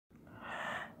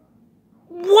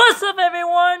What's up,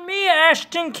 everyone? Me,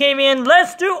 Ashton, came in.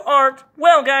 Let's do art.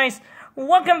 Well, guys,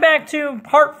 welcome back to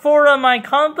part 4 of my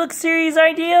comic book series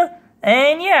idea.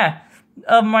 And yeah,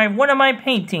 of one of my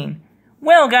painting.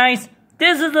 Well, guys,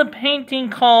 this is a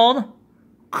painting called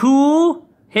Cool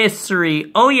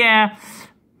History. Oh yeah,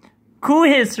 cool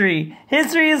history.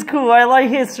 History is cool. I like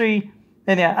history.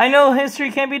 And yeah, I know history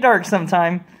can be dark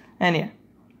sometime. And yeah.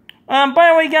 By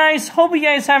the way, guys, hope you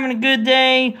guys having a good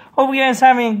day. Hope you guys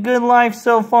having a good life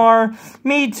so far.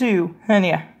 Me too. And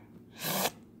yeah.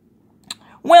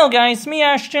 Well, guys, me,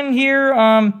 Ashton, here.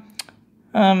 I'm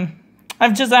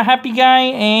just a happy guy,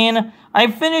 and I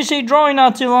finished a drawing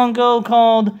not too long ago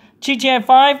called GTA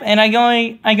 5, and I'm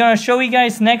gonna show you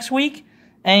guys next week.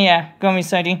 And yeah, gonna be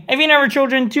exciting. If you never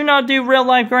children, do not do real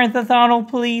life Grand Theft Auto,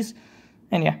 please.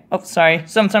 And yeah. Oh, sorry.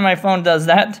 Sometimes my phone does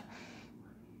that.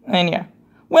 And yeah.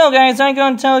 Well, guys, I'm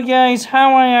going to tell you guys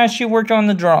how I actually worked on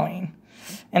the drawing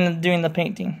and doing the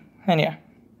painting. And yeah.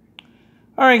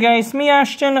 Alright, guys, me,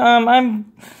 Ashton,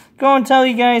 I'm going to tell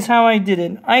you guys how I did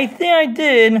it. I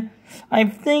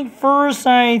think first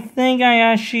I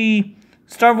actually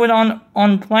started with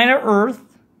on planet Earth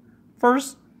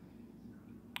first.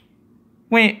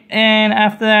 Wait, and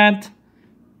after that,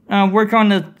 work on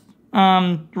the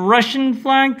Russian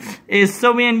flag is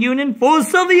Soviet Union for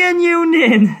Soviet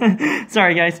Union.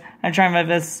 Sorry, guys. I'm trying my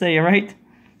best to say it right.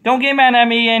 Don't get mad at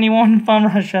me, anyone from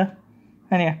Russia.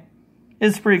 And yeah,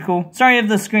 it's pretty cool. Sorry if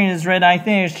the screen is red. I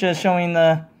think it's just showing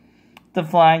the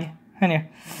flag. And yeah.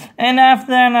 And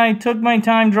after that, I took my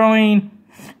time drawing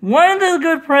one of the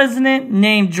good president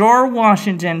named George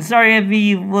Washington. Sorry if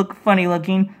he look funny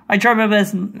looking. I tried my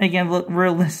best to make him look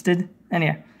realistic. And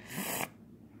yeah.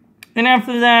 And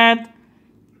after that,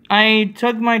 I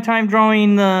took my time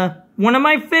drawing one of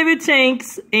my favorite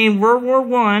tanks in World War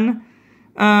I.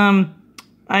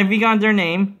 I forgot their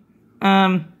name.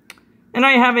 And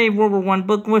I have a World War I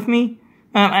book with me.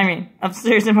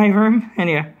 Upstairs in my room. And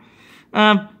yeah.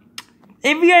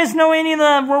 If you guys know any of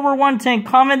the World War I tank,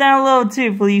 comment down below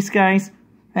too, please, guys.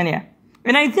 And yeah.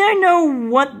 And I think I know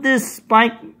what this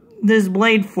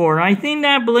blade for. I think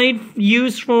that blade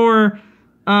used for,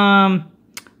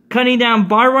 cutting down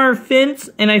barbed wire fence,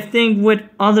 and I think with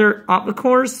other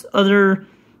obstacles, other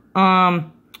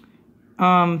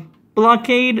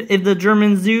blockade if the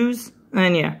Germans use,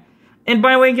 and yeah. And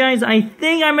by the way, guys, I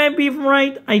think I might be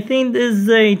right. I think this is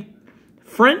a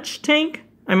French tank.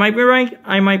 I might be right.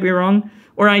 I might be wrong,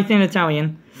 or I think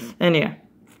Italian. And yeah.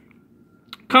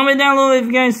 Comment down below if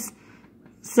you guys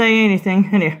say anything.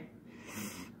 And yeah.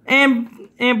 And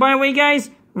by the way, guys,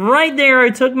 right there, I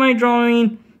took my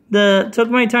drawing. Took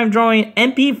my time drawing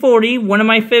MP40, one of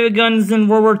my favorite guns in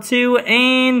World War II,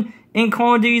 and in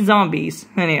Call of Duty Zombies.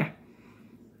 And yeah.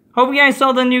 Hope you guys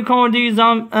saw the new Call of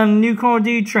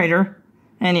Duty trailer.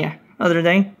 And yeah, other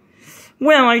day.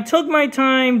 Well, I took my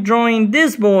time drawing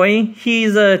this boy.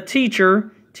 He's a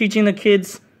teacher, teaching the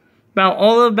kids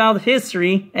all about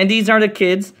history, and these are the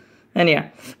kids. And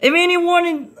yeah. If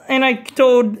anyone, and I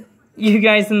told you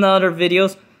guys in the other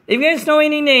videos, if you guys know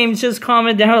any names, just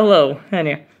comment down below. And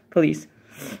yeah. Please.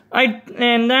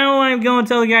 And now I'm going to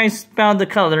tell you guys about the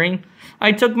coloring.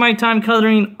 I took my time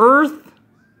coloring Earth.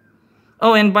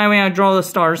 Oh, and by the way, I draw the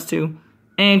stars too.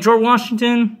 And George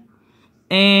Washington.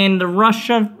 And the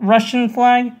Russian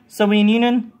flag, Soviet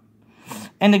Union.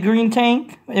 And the green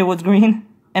tank. It was green.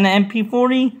 And the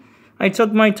MP40. I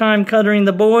took my time coloring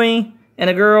the boy and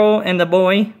the girl and the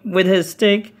boy with his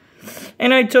stick.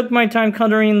 And I took my time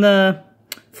coloring the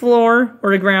floor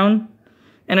or the ground.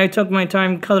 And I took my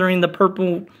time coloring the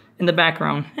purple in the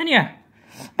background. And yeah.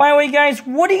 By the way, guys,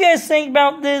 what do you guys think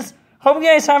about this? Hope you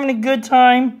guys having a good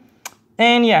time.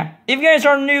 And yeah. If you guys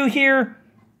are new here,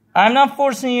 I'm not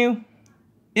forcing you.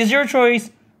 It's your choice.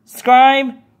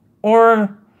 Subscribe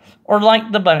or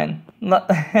like the button.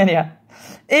 And yeah.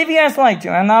 If you guys like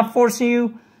to, I'm not forcing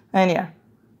you. And yeah.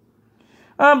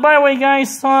 By the way,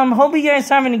 guys, hope you guys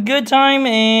having a good time.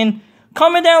 And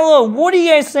comment down below. What do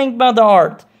you guys think about the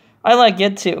art? I like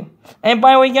it too. And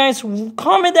by the way, guys,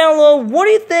 comment down below. What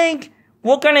do you think?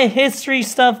 What kind of history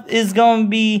stuff is going to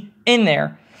be in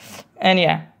there? And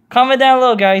yeah, comment down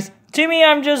below, guys. To me,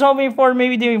 I'm just hoping for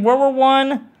maybe doing World War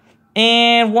I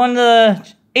and one of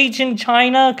the ancient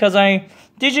China. Because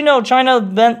did you know China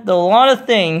invent a lot of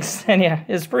things? And yeah,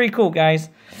 it's pretty cool, guys.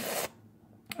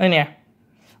 And yeah.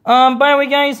 By the way,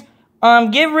 guys,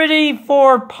 get ready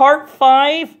for part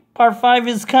 5. Part 5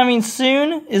 is coming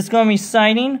soon. It's going to be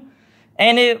exciting.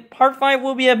 And part 5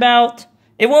 will be about,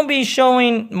 it won't be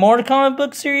showing more the comic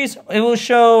book series. It will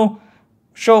show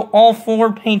all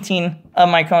 4 painting of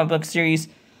my comic book series.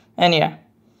 And yeah,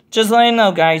 just let you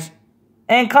know, guys.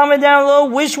 And comment down below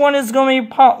which one is going to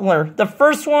be popular. The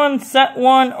first one, set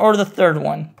one, or the third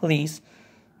one, please.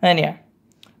 And yeah.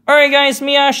 Alright guys,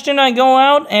 me Ashton, I go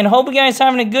out, and hope you guys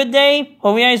having a good day.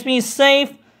 Hope you guys being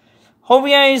safe. Hope you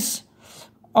guys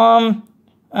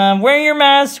wearing your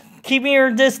mask, keeping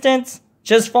your distance,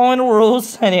 just following the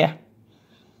rules, and yeah.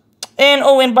 And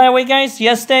oh, and by the way guys,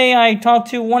 yesterday I talked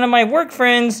to one of my work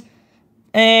friends,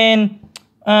 and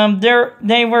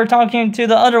they were talking to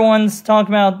the other ones,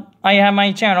 talking about I have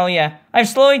my channel, yeah. I'm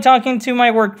slowly talking to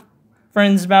my work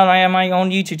friends about I have my own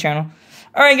YouTube channel.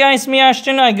 Alright guys, me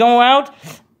Ashton, I go out.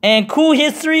 And cool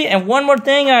history, and one more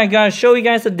thing, I gotta show you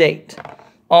guys a date.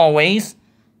 Always.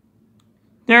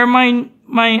 There my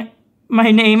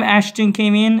name, Ashton,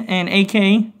 came in, and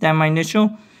AK, that my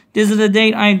initial. This is the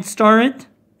date I started,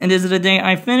 and this is the date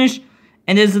I finished,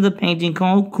 and this is the painting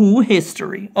called Cool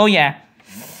History. Oh yeah.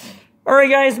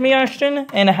 Alright guys, me Ashton,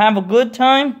 and have a good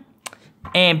time,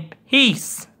 and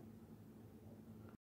peace.